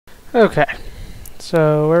Okay.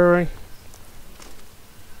 So, where are we?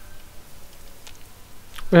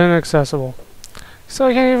 Inaccessible. So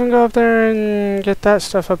I can't even go up there and get that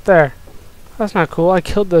stuff up there. That's not cool. I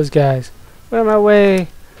killed those guys. Went on my way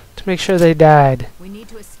to make sure they died. We need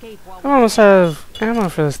to escape while I almost have ammo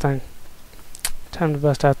for this thing. Time to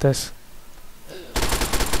bust out this.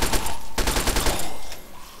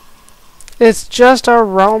 It's just a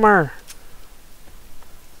roamer.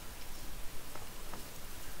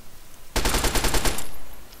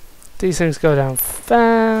 These things go down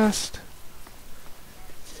fast.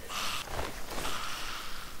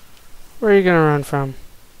 Where are you gonna run from?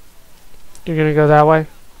 You're gonna go that way?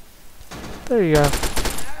 There you go.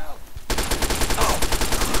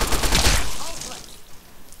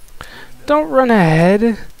 Don't run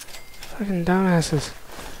ahead. Fucking dumbasses.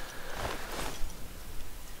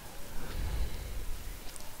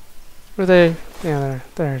 Were they? Yeah,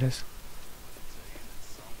 there it is.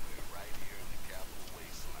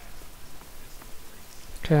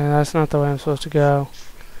 Okay, that's not the way I'm supposed to go.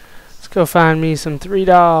 Let's go find me some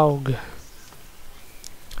 3-dog.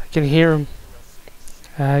 I can hear him.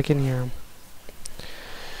 I can hear him.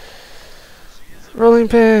 Rolling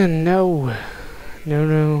pin, no.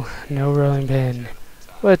 No rolling pin.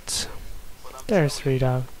 What? There's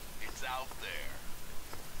 3-dog.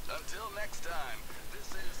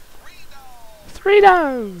 Three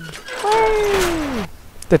Dog! Woo!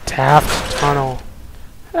 The Taft Tunnel.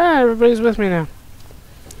 Ah, everybody's with me now.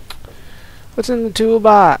 What's in the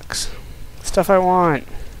toolbox? Stuff I want.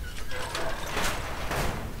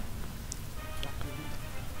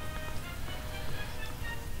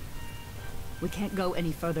 we can't go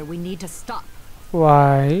any further. We need to stop.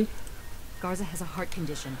 Why? Garza has a heart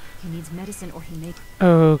condition. He needs medicine or he may...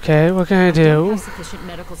 Okay, what can I do? I don't have sufficient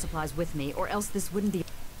medical supplies with me, or else this wouldn't be...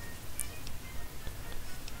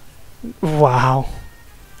 Wow.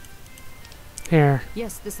 Here.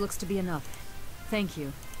 Yes, this looks to be enough. Thank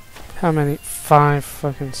you. How many? 5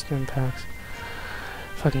 fucking stim packs.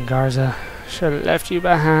 Fucking Garza. Should have left you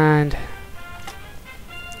behind.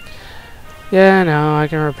 Yeah, no, I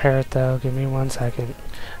can repair it though. Give me 1 second.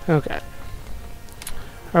 Okay.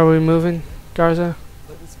 Are we moving, Garza?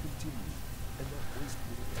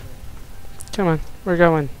 Come on, we're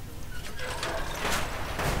going.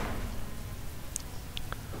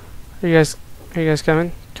 Are you guys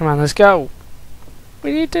coming? Come on, let's go.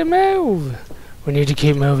 We need to move. We need to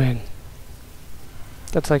keep moving.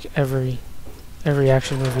 That's like every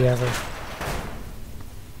action movie ever.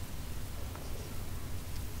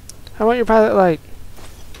 I want your pilot light.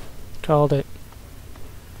 Called it.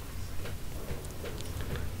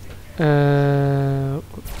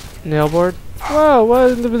 Nail board. Whoa!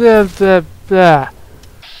 What? Blah.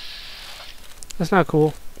 That's not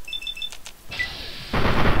cool.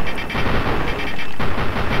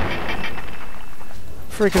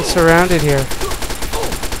 Freaking surrounded here.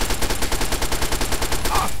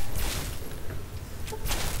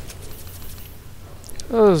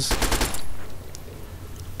 Those.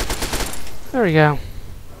 There we go.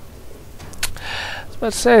 I was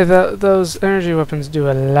about to say that those energy weapons do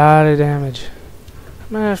a lot of damage.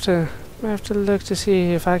 I might have to look to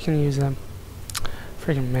see if I can use them.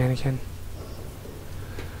 Freaking mannequin.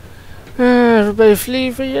 Everybody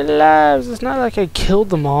flee for your lives. It's not like I killed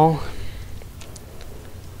them all.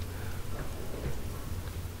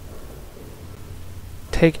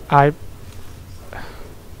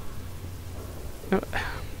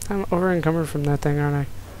 I'm over encumbered from that thing, aren't I?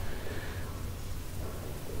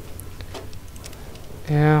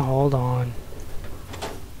 Yeah, hold on.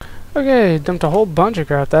 Okay, dumped a whole bunch of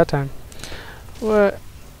crap that time. What?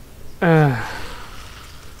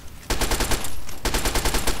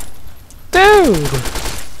 Dude!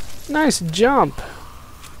 Nice jump.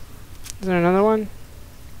 Is there another one?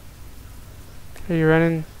 Are you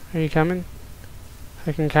running? Are you coming?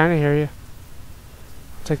 I can kind of hear you.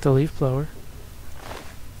 I'll take the leaf blower.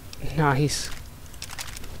 Nice.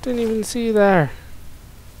 Didn't even see you there.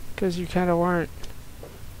 Because you kind of weren't.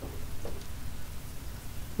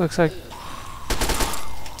 Looks like...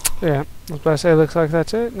 Yeah, I was about to say looks like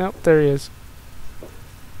that's it. Nope, there he is.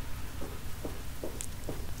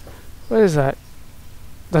 What is that?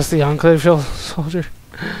 That's the Enclave soldier.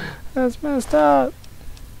 That's messed up.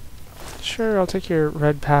 Sure, I'll take your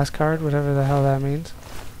red pass card, whatever the hell that means.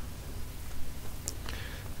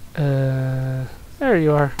 There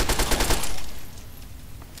you are.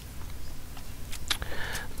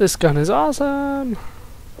 This gun is awesome.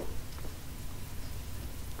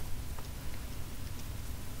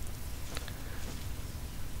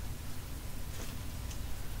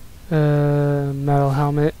 Metal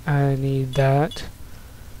helmet, I need that.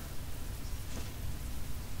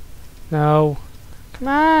 No. Come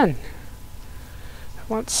on!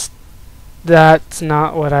 That's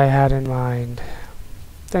not what I had in mind.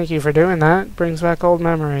 Thank you for doing that. Brings back old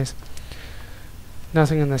memories.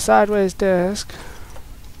 Nothing in the sideways desk.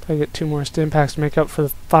 I get 2 more stim packs to make up for the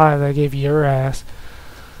 5 I gave your ass.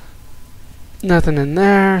 Nothing in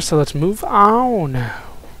there, so let's move on.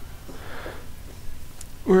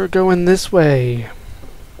 We're going this way.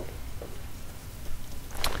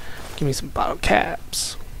 Give me some bottle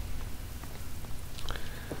caps.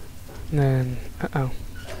 And then, uh-oh.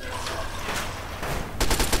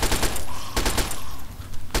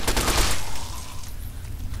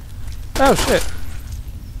 Oh, shit.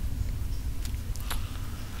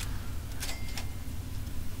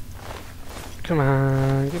 Come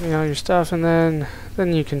on, give me all your stuff, and then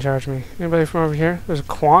you can charge me. Anybody from over here? There's a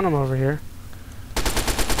quantum over here.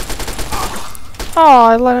 Oh,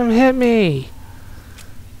 I let him hit me!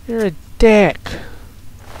 You're a dick.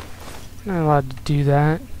 You're not allowed to do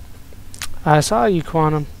that. I saw you,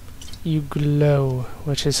 Quantum. You glow,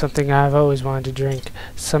 which is something I've always wanted to drink.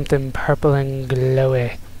 Something purple and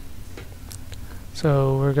glowy.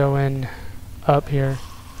 So we're going up here.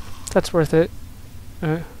 That's worth it.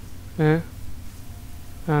 I don't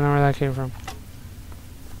know where that came from.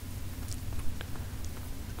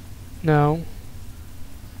 No.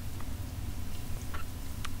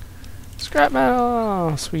 Scrap metal!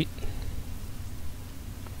 Oh, sweet.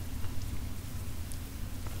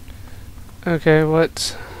 Okay,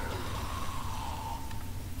 what?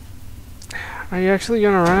 Are you actually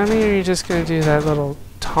gonna run at me, or are you just gonna do that little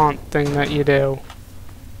taunt thing that you do?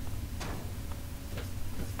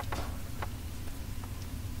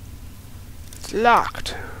 It's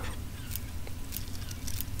locked.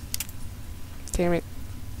 Damn it.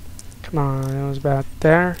 Come on, it was about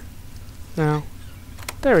there. No.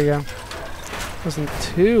 There we go. Wasn't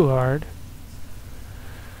too hard.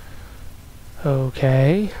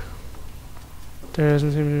 Okay. There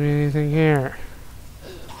doesn't seem to be anything here.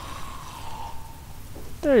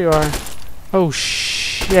 There you are. Oh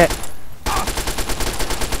shit.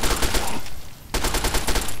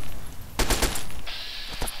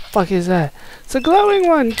 What the fuck is that? It's a glowing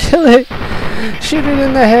one! Kill it! Shoot it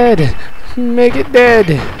in the head! Make it dead!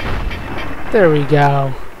 There we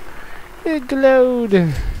go. It glowed.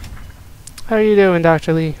 How are you doing,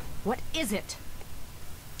 Dr. Lee? What is it?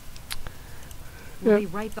 We'll be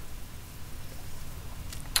right back.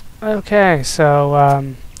 Okay, so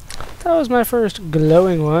that was my first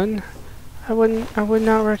glowing one. I would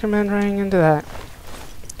not recommend running into that.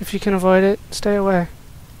 If you can avoid it, stay away.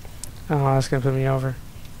 Oh, that's gonna put me over.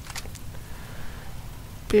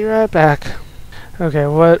 Be right back. Okay,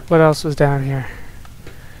 what else was down here?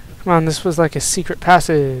 Come on, this was like a secret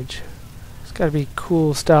passage. It's gotta be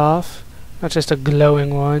cool stuff. Not just a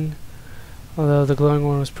glowing one. Although the glowing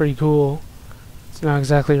one was pretty cool. It's not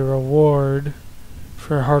exactly a reward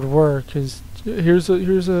for hard work, because here's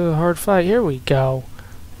a hard fight. Here we go.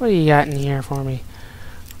 What do you got in here for me?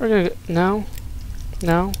 We're gonna go,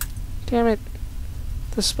 no, damn it.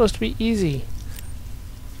 This is supposed to be easy.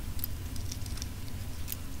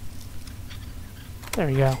 There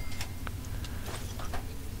we go.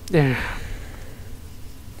 There.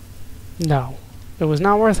 No, it was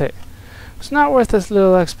not worth it. It's not worth this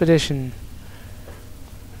little expedition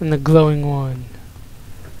and the glowing one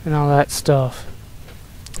and all that stuff.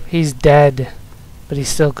 He's dead, but he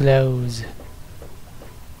still glows.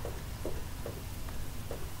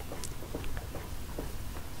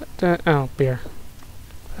 Oh, beer.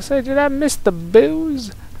 I say, did I miss the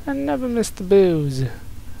booze? I never missed the booze.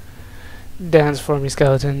 Dance for me,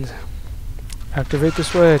 skeletons. Activate the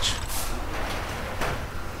switch.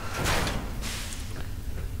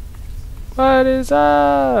 What is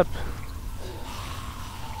up?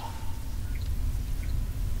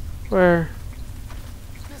 Where?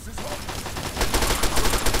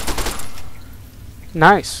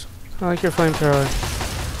 Nice. I like your flamethrower.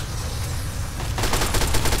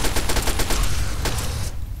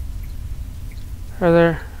 Are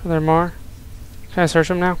there more? Can I search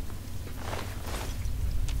them now?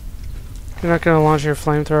 You're not gonna launch your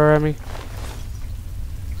flamethrower at me?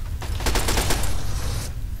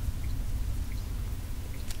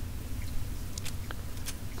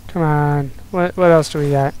 Come on. What else do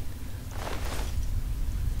we got?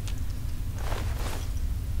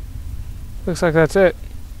 Looks like that's it.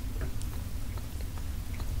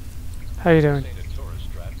 How you doing?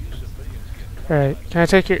 Alright, can I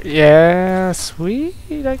take your... Yeah, sweet!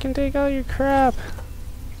 I can take all your crap.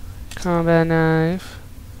 Combat knife.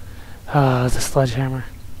 Ah, the sledgehammer.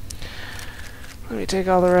 Let me take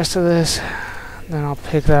all the rest of this, then I'll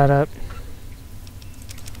pick that up.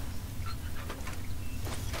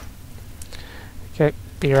 Okay,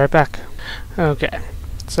 be right back. Okay,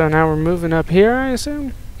 so now we're moving up here, I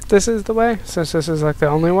assume? This is the way, since this is like the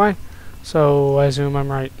only way. So I assume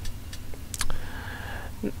I'm right.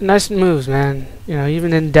 Nice moves, man. You know,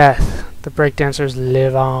 even in death, the breakdancers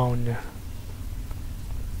live on.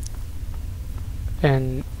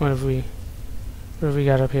 And what have we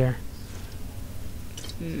got up here?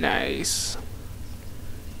 Nice.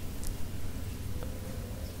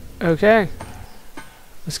 Okay.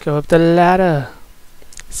 Let's go up the ladder.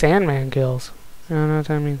 Sandman kills. I don't know what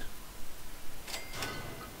that means.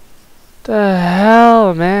 The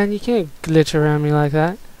hell, man? You can't glitch around me like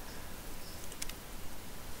that.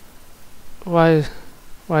 Why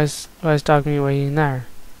is Dog Meat waiting there?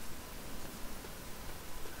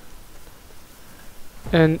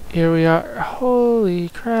 And here we are. Holy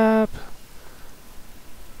crap.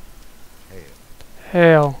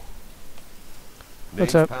 Hail.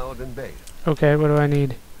 What's up? Paladin Bay. Okay, what do I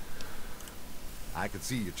need? I could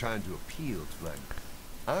see you're trying to appeal to Vladimir.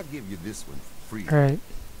 I'll give you this one for free. Alright,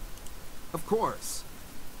 Of course.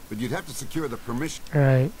 But you'd have to secure the permission.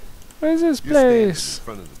 alright. Where's this You're standing in place?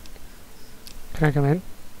 front of the Can I come in?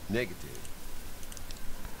 negative.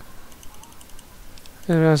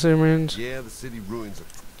 Anything else in ruins? Yeah, the city ruins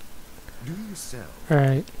are... Do yourself.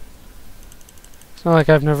 Alright. It's not like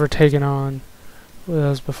I've never taken on with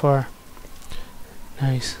those before.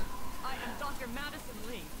 Nice. I am Dr. Madison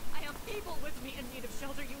Lee. I have people with me in need of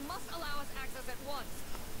shelter. You must allow us access at once.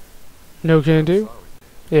 No can do? Sorry.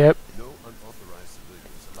 Yep. No unauthorized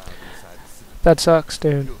civilians allowed inside the city. That sucks,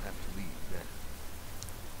 dude. You'll have to leave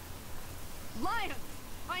now. Lion!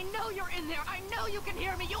 I know you're in there. I know you can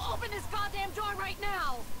hear me. You open this goddamn door right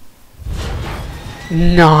now.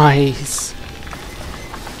 Nice.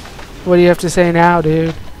 What do you have to say now,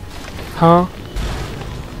 dude? Huh?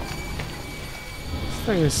 This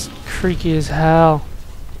thing is creaky as hell.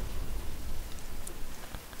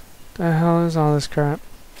 The hell is all this crap?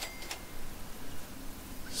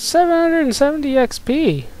 770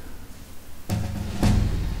 XP.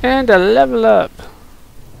 And a level up.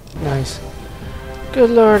 Nice. Good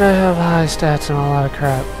lord, I have high stats and a lot of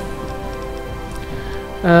crap.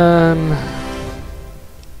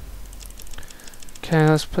 Okay,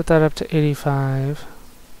 let's put that up to 85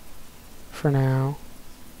 for now.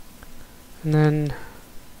 And then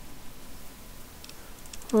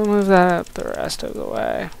we'll move that up the rest of the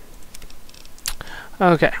way.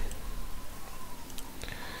 Okay.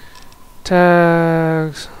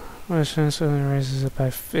 Tags. Which only raises it by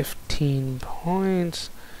 15 points.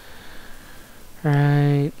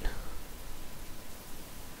 Right.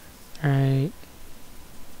 Right.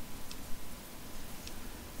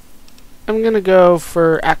 I'm gonna go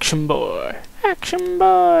for Action Boy. Action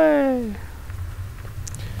Boy!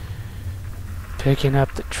 Picking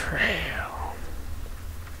up the trail.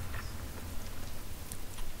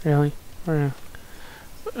 Really?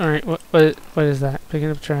 Alright, what is that? Picking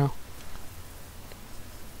up the trail.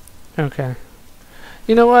 Okay.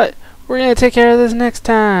 You know what? We're gonna take care of this next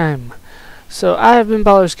time. So I have been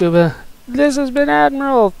Baller Scuba. This has been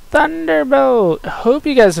Admiral Thunderbolt. Hope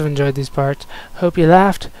you guys have enjoyed these parts. Hope you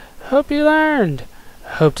laughed. Hope you learned.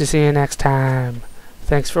 Hope to see you next time.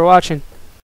 Thanks for watching.